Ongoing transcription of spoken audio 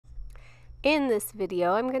In this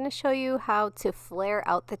video, I'm going to show you how to flare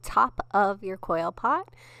out the top of your coil pot.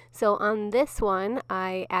 So on this one,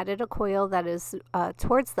 I added a coil that is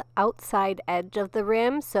towards the outside edge of the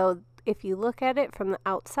rim. So if you look at it from the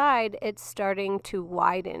outside, it's starting to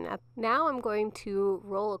widen. Now I'm going to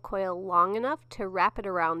roll a coil long enough to wrap it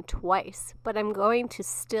around twice, but I'm going to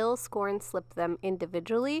still score and slip them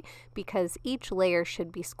individually because each layer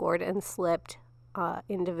should be scored and slipped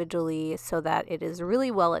individually so that it is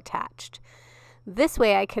really well attached. This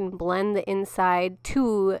way I can blend the inside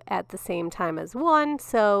two at the same time as one,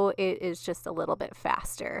 so it is just a little bit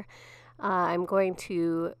faster. I'm going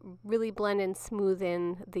to really blend and smooth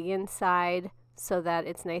in the inside so that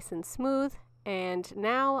it's nice and smooth. And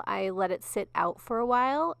now I let it sit out for a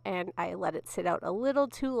while, and I let it sit out a little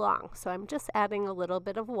too long. So I'm just adding a little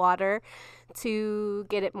bit of water to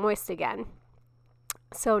get it moist again.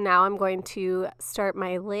 So now I'm going to start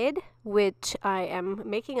my lid, which I am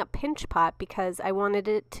making a pinch pot because I wanted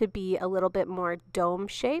it to be a little bit more dome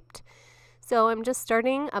shaped. So I'm just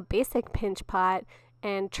starting a basic pinch pot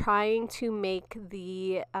and trying to make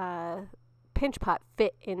the pinch pot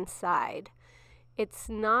fit inside. It's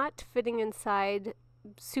not fitting inside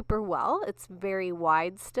super well. It's very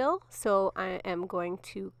wide still. So I am going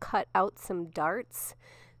to cut out some darts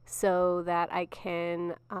so that I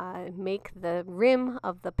can make the rim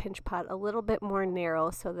of the pinch pot a little bit more narrow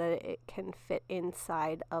so that it can fit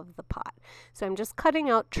inside of the pot. So I'm just cutting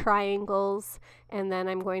out triangles, and then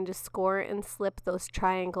I'm going to score and slip those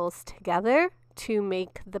triangles together to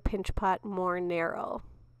make the pinch pot more narrow.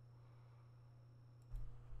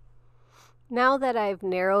 Now that I've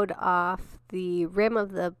narrowed off the rim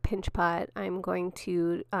of the pinch pot, I'm going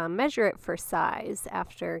to measure it for size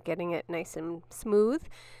after getting it nice and smooth.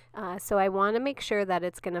 So I want to make sure that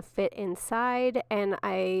it's going to fit inside, and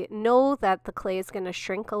I know that the clay is going to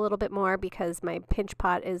shrink a little bit more because my pinch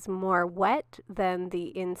pot is more wet than the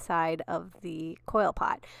inside of the coil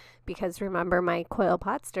pot. Because remember, my coil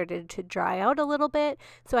pot started to dry out a little bit,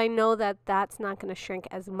 so I know that that's not going to shrink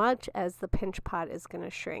as much as the pinch pot is going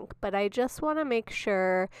to shrink. But I just want to make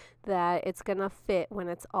sure that it's going to fit when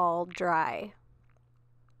it's all dry.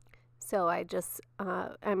 So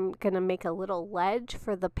I'm going to make a little ledge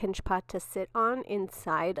for the pinch pot to sit on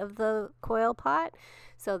inside of the coil pot.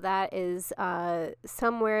 So that is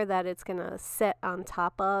somewhere that it's going to sit on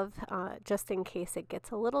top of, just in case it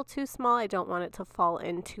gets a little too small. I don't want it to fall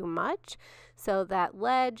in too much. So that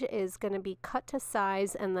ledge is going to be cut to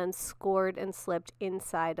size and then scored and slipped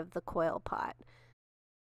inside of the coil pot.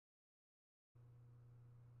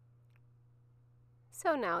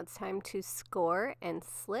 So now it's time to score and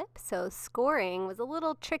slip. So scoring was a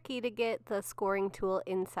little tricky to get the scoring tool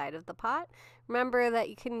inside of the pot. Remember that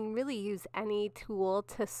you can really use any tool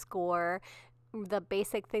to score. The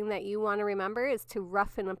basic thing that you want to remember is to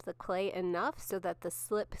roughen up the clay enough so that the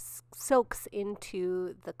slip soaks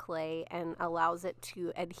into the clay and allows it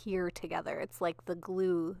to adhere together. It's like the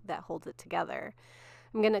glue that holds it together.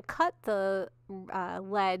 I'm going to cut the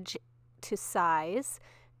ledge to size,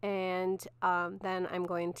 and then I'm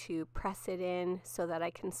going to press it in so that I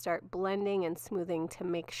can start blending and smoothing to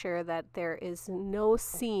make sure that there is no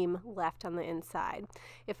seam left on the inside.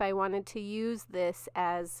 If I wanted to use this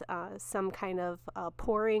as some kind of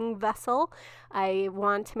pouring vessel, I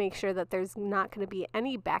want to make sure that there's not going to be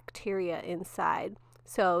any bacteria inside.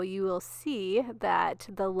 So you will see that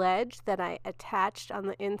the ledge that I attached on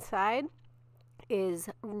the inside is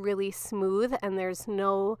really smooth, and there's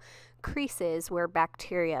no creases where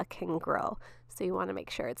bacteria can grow. So you want to make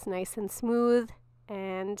sure it's nice and smooth,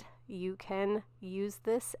 and you can use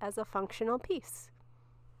this as a functional piece.